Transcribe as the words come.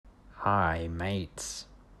Hi, mates.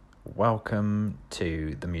 Welcome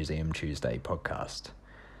to the Museum Tuesday podcast.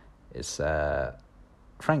 It's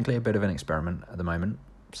frankly a bit of an experiment at the moment,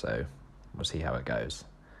 so we'll see how it goes.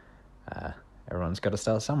 Everyone's got to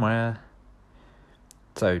start somewhere.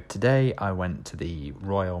 So today I went to the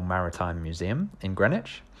Royal Maritime Museum in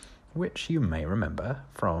Greenwich, which you may remember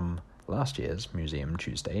from last year's Museum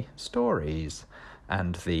Tuesday stories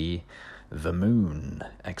and the Moon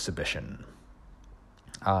exhibition.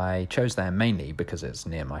 I chose there mainly because it's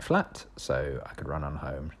near my flat, so I could run on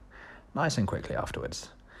home nice and quickly afterwards.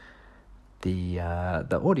 The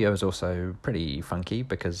audio is also pretty funky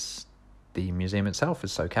because the museum itself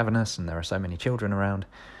is so cavernous and there are so many children around.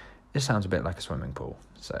 It sounds a bit like a swimming pool,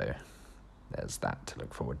 so there's that to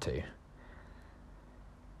look forward to.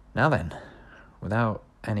 Now then, without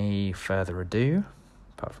any further ado,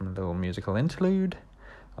 apart from a little musical interlude,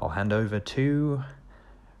 I'll hand over to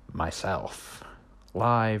myself,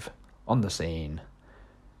 live on the scene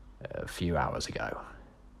a few hours ago.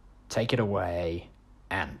 Take it away,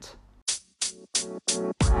 Ant.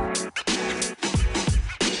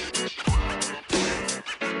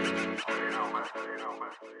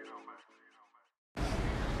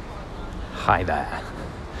 Hi there,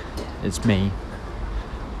 it's me,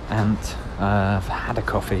 Ant. I've had a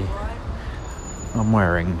coffee. I'm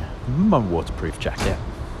wearing my waterproof jacket.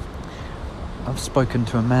 I've spoken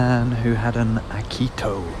to a man who had an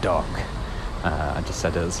Akito dog. I just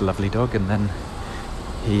said it was a lovely dog, and then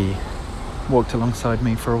he walked alongside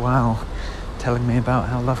me for a while, telling me about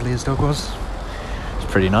how lovely his dog was. It's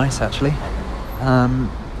pretty nice, actually.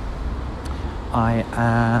 I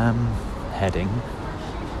am heading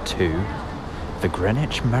to the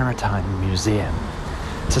Greenwich Maritime Museum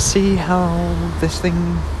to see how this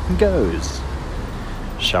thing goes.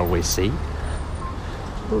 Shall we see?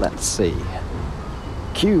 Let's see.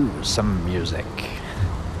 Cue some music.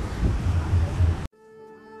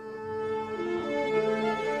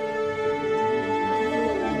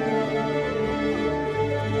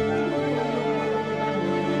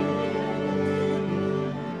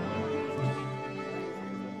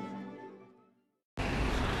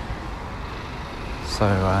 So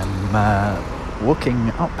I'm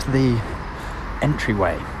walking up the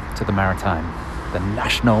entryway to the Maritime, the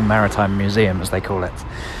National Maritime Museum as they call it.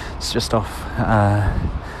 It's just off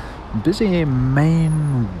busy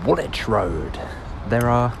main Woolwich Road. There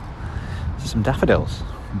are some daffodils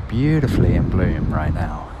beautifully in bloom right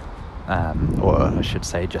now. Or I should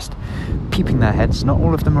say just peeping their heads. Not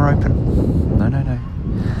all of them are open. No.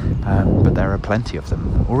 But there are plenty of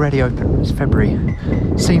them already open. It's February.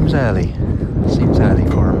 Seems early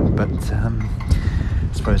for them, but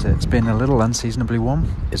I suppose it's been a little unseasonably warm.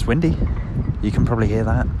 It's windy. You can probably hear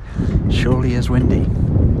that. Surely is windy.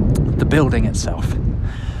 The building itself,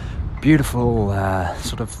 beautiful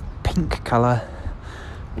sort of pink colour,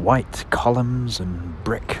 white columns and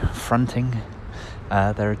brick fronting.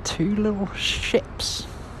 There are two little ships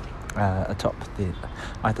atop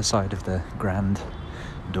either side of the grand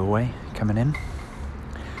doorway coming in,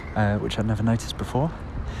 which I'd never noticed before.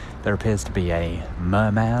 There appears to be a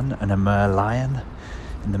merman and a merlion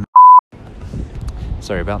in the...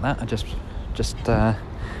 Sorry about that, I just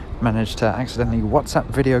managed to accidentally WhatsApp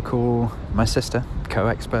video call my sister,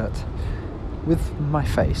 co-expert, with my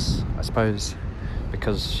face, I suppose,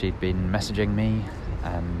 because she'd been messaging me,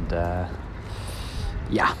 and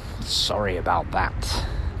sorry about that.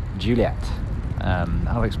 Juliet.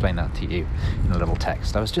 I'll explain that to you in a little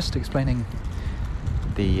text. I was just explaining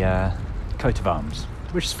the coat of arms,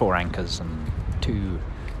 which is 4 anchors and 2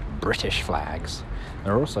 British flags.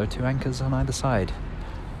 There are also 2 anchors on either side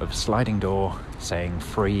of a sliding door saying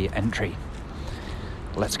free entry.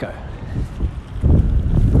 Let's go.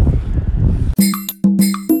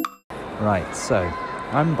 Right, so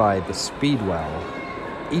I'm by the Speedwell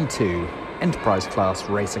E2 Enterprise Class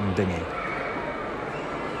Racing Dinghy.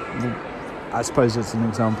 I suppose it's an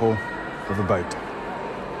example of a boat.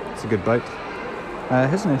 It's a good boat.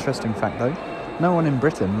 Here's an interesting fact though. No one in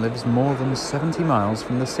Britain lives more than 70 miles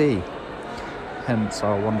from the sea. Hence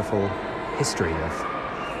our wonderful history of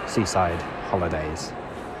seaside holidays.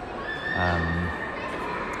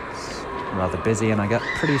 It's rather busy, and I get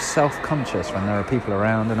pretty self-conscious when there are people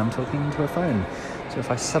around and I'm talking into a phone. So if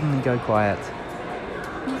I suddenly go quiet,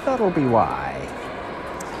 that'll be why.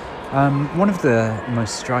 One of the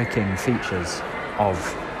most striking features of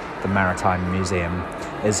the Maritime Museum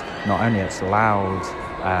is not only its loud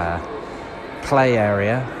play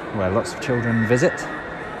area where lots of children visit.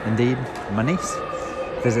 Indeed, my niece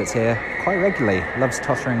visits here quite regularly, loves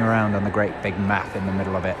tottering around on the great big map in the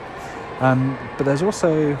middle of it. But there's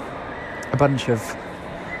also a bunch of,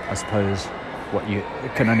 I suppose, what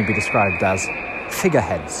can only be described as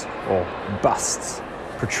figureheads or busts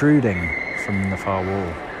protruding from the far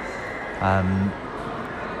wall.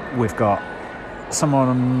 We've got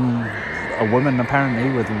a woman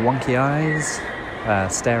apparently with wonky eyes,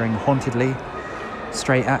 staring hauntedly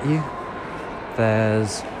straight at you.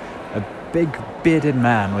 There's a big bearded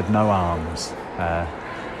man with no arms.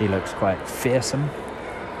 He looks quite fearsome.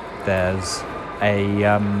 There's a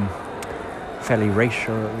fairly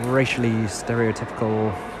racially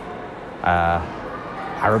stereotypical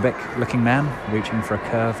Arabic-looking man reaching for a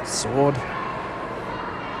curved sword.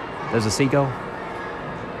 There's a seagull.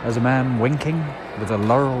 There's a man winking with a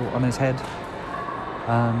laurel on his head.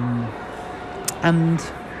 And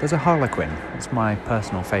there's a harlequin. It's my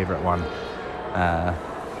personal favourite one. I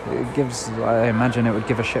imagine it would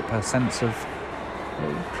give a ship a sense of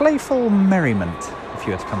playful merriment if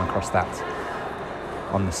you were to come across that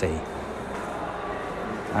on the sea.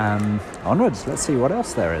 Onwards, let's see what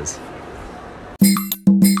else there is.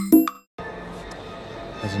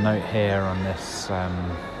 There's a note here on this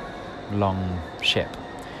long ship.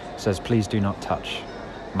 It says, "Please do not touch.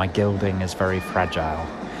 My gilding is very fragile."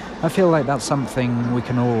 I feel like that's something we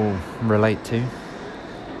can all relate to.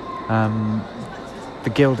 The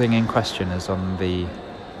gilding in question is on the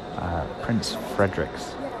Prince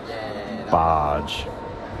Frederick's barge.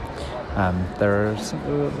 There are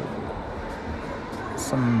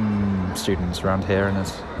some students around here, and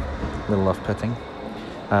it's a little off-putting.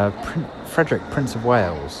 Frederick, Prince of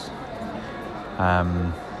Wales,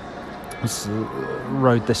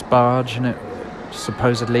 rode this barge, and it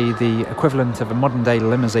supposedly the equivalent of a modern-day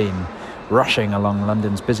limousine rushing along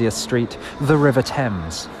London's busiest street, the River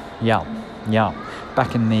Thames. Yeah.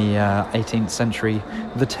 Back in the 18th century,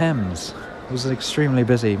 the Thames was extremely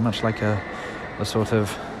busy, much like a sort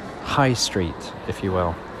of high street, if you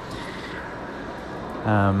will.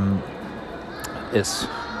 It's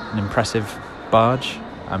an impressive barge.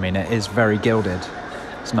 I mean, it is very gilded.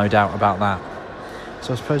 There's no doubt about that.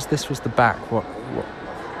 So I suppose this was the back. What?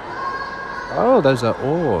 Oh, those are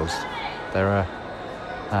oars. There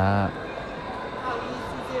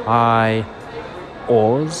are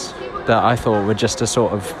oars that I thought were just a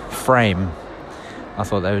sort of frame.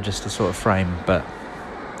 But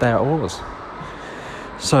they're oars.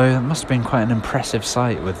 So it must have been quite an impressive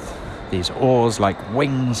sight with these oars like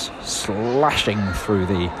wings slashing through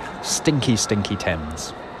the stinky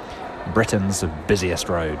Thames, Britain's busiest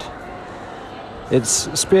road. It's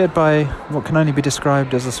speared by what can only be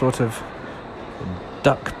described as a sort of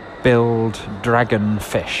duck-billed dragon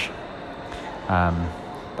fish.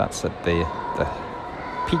 That's at the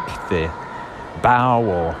peak, the bow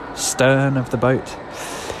or stern of the boat.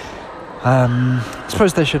 I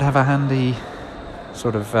suppose they should have a handy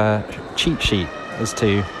sort of cheat sheet as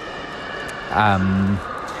to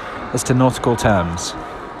nautical terms,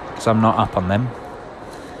 because I'm not up on them.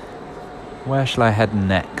 Where shall I head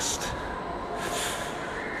next?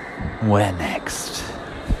 Where next?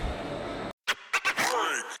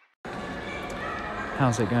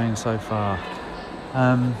 How's it going so far?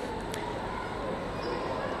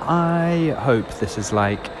 I hope this is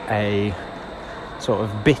like a sort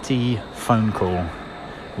of bitty phone call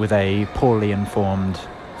with a poorly informed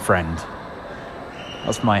friend.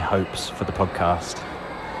 That's my hopes for the podcast.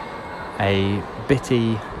 A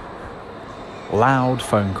bitty, loud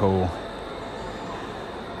phone call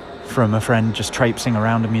from a friend just traipsing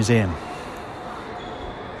around a museum.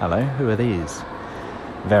 Hello, who are these?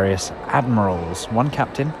 Various admirals. One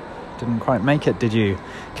captain. Didn't quite make it, did you?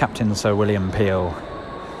 Captain Sir William Peel.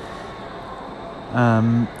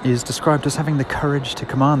 Is described as having the courage to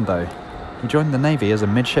command, though. He joined the Navy as a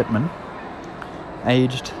midshipman,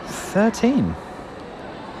 aged 13.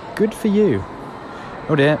 Good for you.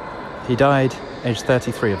 Oh dear, he died aged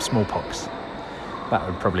 33 of smallpox. That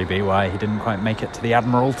would probably be why he didn't quite make it to the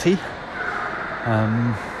Admiralty.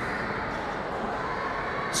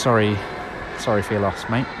 Sorry for your loss,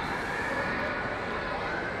 mate.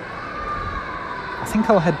 I think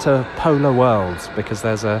I'll head to Polar Worlds because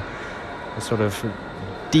there's a sort of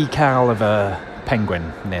decal of a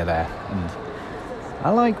penguin near there, and I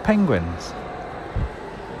like penguins.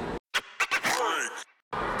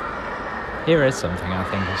 Here is something I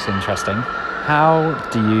think is interesting. How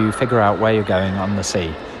do you figure out where you're going on the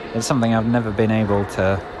sea? It's something I've never been able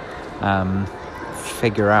to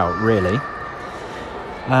figure out, really.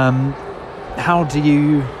 How do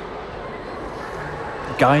you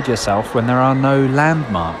guide yourself when there are no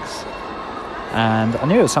landmarks? And I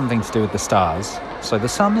knew it was something to do with the stars. So the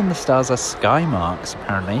sun and the stars are sky marks,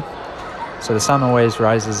 apparently. So the sun always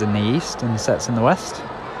rises in the east and sets in the west.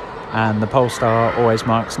 And the pole star always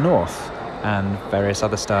marks north. And various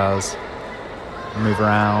other stars move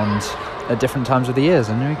around at different times of the years,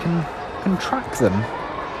 and we can track them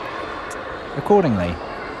accordingly.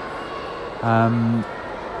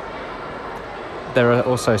 There are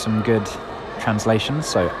also some good translations,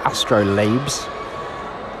 so astrolabes,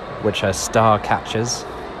 which are star catchers,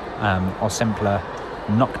 or simpler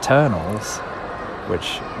nocturnals,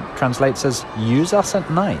 which translates as use us at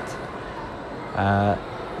night.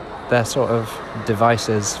 They're sort of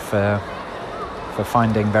devices for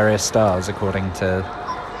finding various stars according to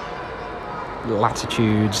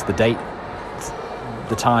latitudes, the date,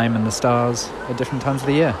 the time, and the stars at different times of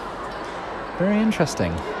the year. Very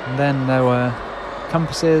interesting. And then there were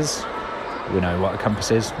compasses. We know what a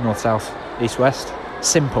compass is: north, south, east, west.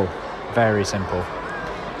 Simple, very simple.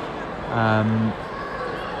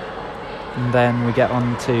 And then we get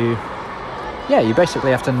on to, you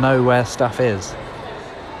basically have to know where stuff is,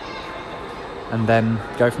 and then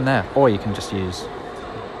go from there. Or you can just use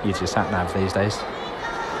your sat-nav these days.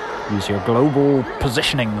 Use your global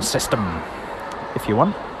positioning system if you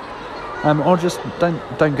want. Or just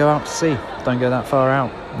don't go out to sea. Don't go that far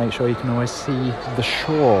out. Make sure you can always see the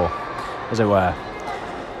shore, as it were.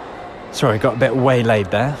 Sorry, got a bit waylaid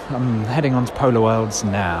there. I'm heading on to Polar Worlds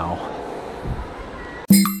now.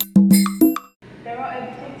 There are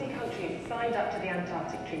over 50 countries signed up to the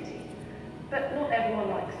Antarctic Treaty, but not everyone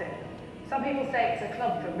likes it. Some people say it's a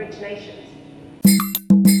club for rich nations.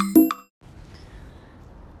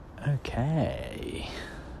 Okay.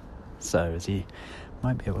 So, as you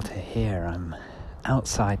might be able to hear, I'm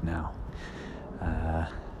outside now.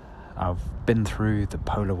 I've been through the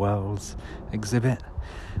Polar Worlds exhibit,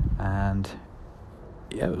 and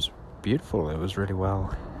it was beautiful. It was really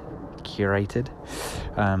well curated.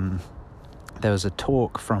 There was a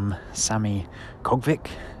talk from Sami Kogvik,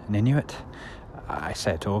 an Inuit. I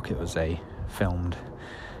say a talk, it was a film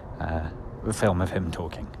of him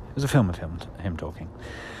talking. It was a film of him talking.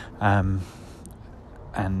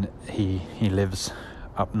 And he lives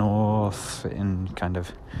up north in kind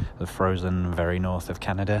of the frozen very north of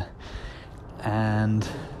Canada, and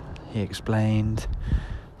he explained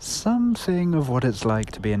something of what it's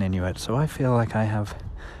like to be an Inuit, so I feel like I have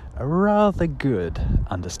a rather good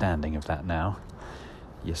understanding of that now.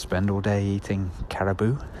 You spend all day eating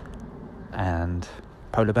caribou and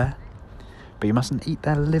polar bear, but you mustn't eat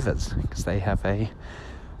their livers because they have a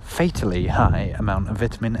fatally high amount of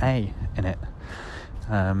vitamin A in it,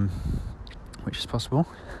 which is possible.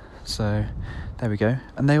 So there we go.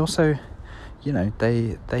 And they also,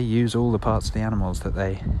 they use all the parts of the animals that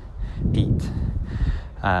they eat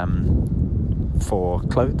for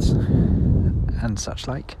clothes and such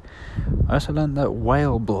like. I also learned that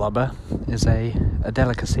whale blubber is a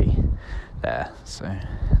delicacy there, so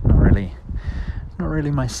not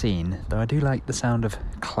really my scene, though I do like the sound of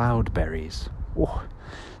cloudberries. Oh,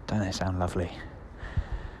 don't they sound lovely?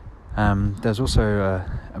 There's also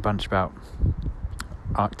a bunch about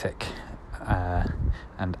Arctic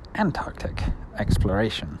and Antarctic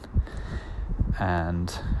exploration, and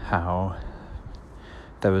how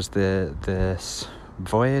there was this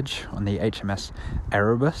voyage on the HMS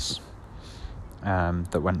Erebus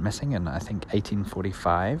that went missing in, I think,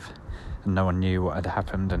 1845, and no one knew what had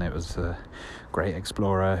happened, and it was a great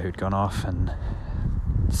explorer who'd gone off, and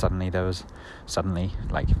suddenly,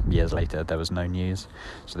 like years later, there was no news,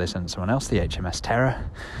 so they sent someone else, the HMS Terror,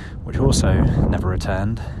 which also never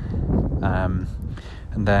returned. And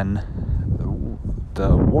then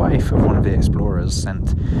the wife of one of the explorers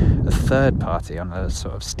sent a third party on a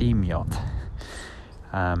sort of steam yacht,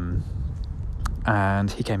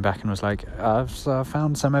 and he came back and was like, I've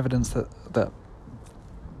found some evidence that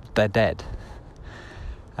they're dead.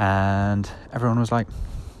 And everyone was like,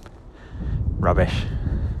 rubbish.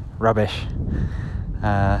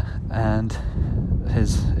 And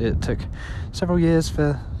it took several years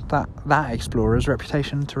for that explorer's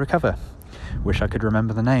reputation to recover. Wish I could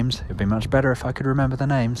remember the names. It'd be much better if I could remember the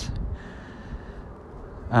names.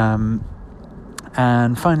 And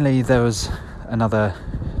finally there was another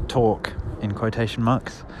talk, in quotation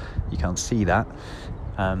marks. You can't see that.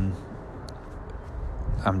 I'm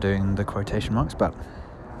doing the quotation marks, but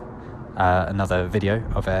another video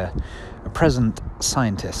of a present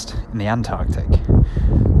scientist in the Antarctic,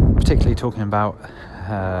 particularly talking about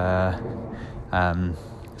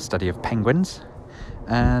study of penguins.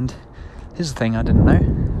 And here's the thing I didn't know: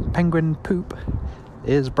 penguin poop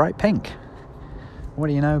is bright pink. What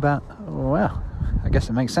do you know about? Well, I guess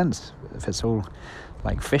it makes sense if it's all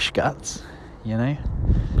like fish guts,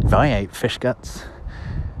 If I ate fish guts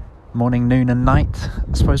morning, noon and night,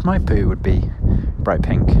 I suppose my poo would be bright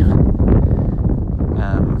pink.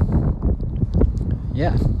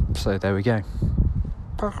 So there we go.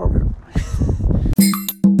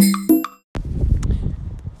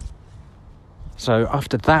 So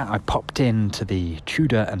after that, I popped into the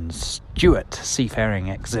Tudor and Stuart seafaring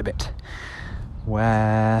exhibit,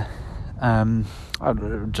 where I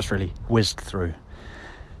just really whizzed through.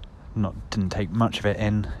 Didn't take much of it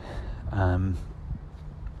in,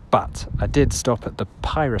 but I did stop at the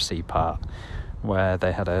piracy part, where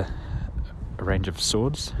they had a range of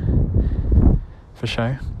swords for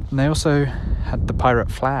show, and they also had the pirate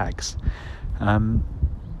flags.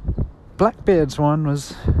 Blackbeard's one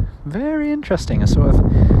was very interesting, a sort of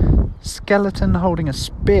skeleton holding a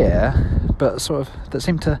spear, but sort of that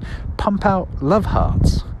seemed to pump out love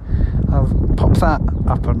hearts. I'll pop that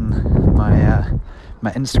up on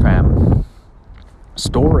my Instagram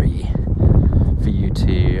story for you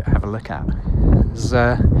to have a look at. It's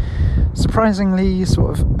surprisingly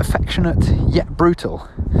sort of affectionate yet brutal.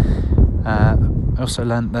 I also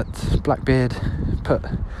learnt that Blackbeard put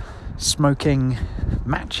smoking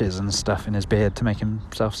matches and stuff in his beard to make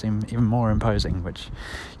himself seem even more imposing, which,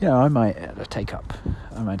 I might take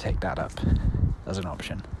that up as an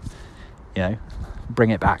option. Bring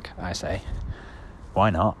it back, I say. Why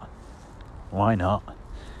not?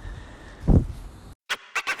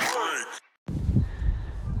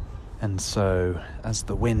 And so, as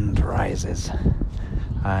the wind rises,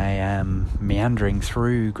 I am meandering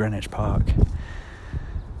through Greenwich Park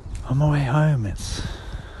on my way home. It's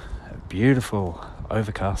a beautiful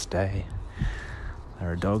overcast day. There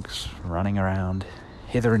are dogs running around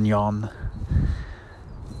hither and yon.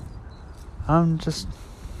 I'm just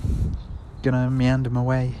gonna meander my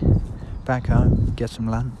way back home, get some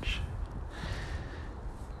lunch.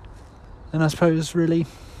 And I suppose really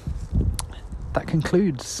that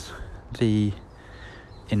concludes the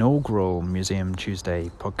inaugural Museum Tuesday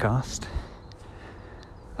podcast.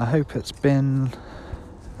 I hope it's been,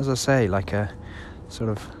 as I say, like a sort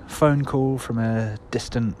of phone call from a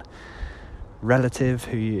distant relative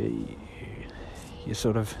who you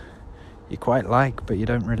quite like, but you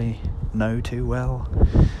don't really know too well,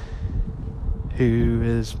 who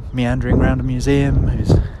is meandering around a museum,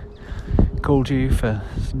 who's called you for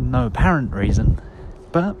no apparent reason,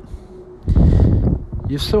 but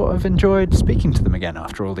you've sort of enjoyed speaking to them again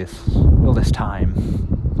after all this time.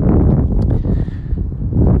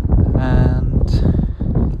 And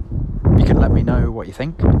you can let me know what you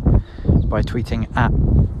think by tweeting at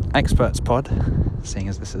ExpertsPod, seeing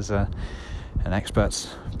as this is an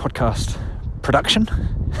Experts podcast production.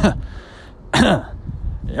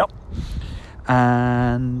 Yep.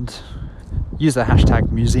 And use the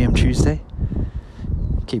hashtag Museum Tuesday.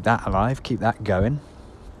 Keep that alive, keep that going.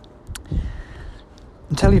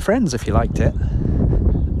 And tell your friends if you liked it.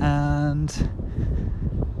 And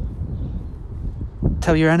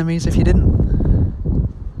tell your enemies if you didn't.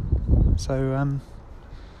 So,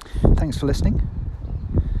 thanks for listening.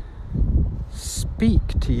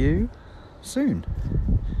 Speak to you soon.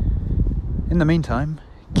 In the meantime,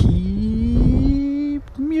 keep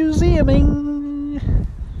museuming.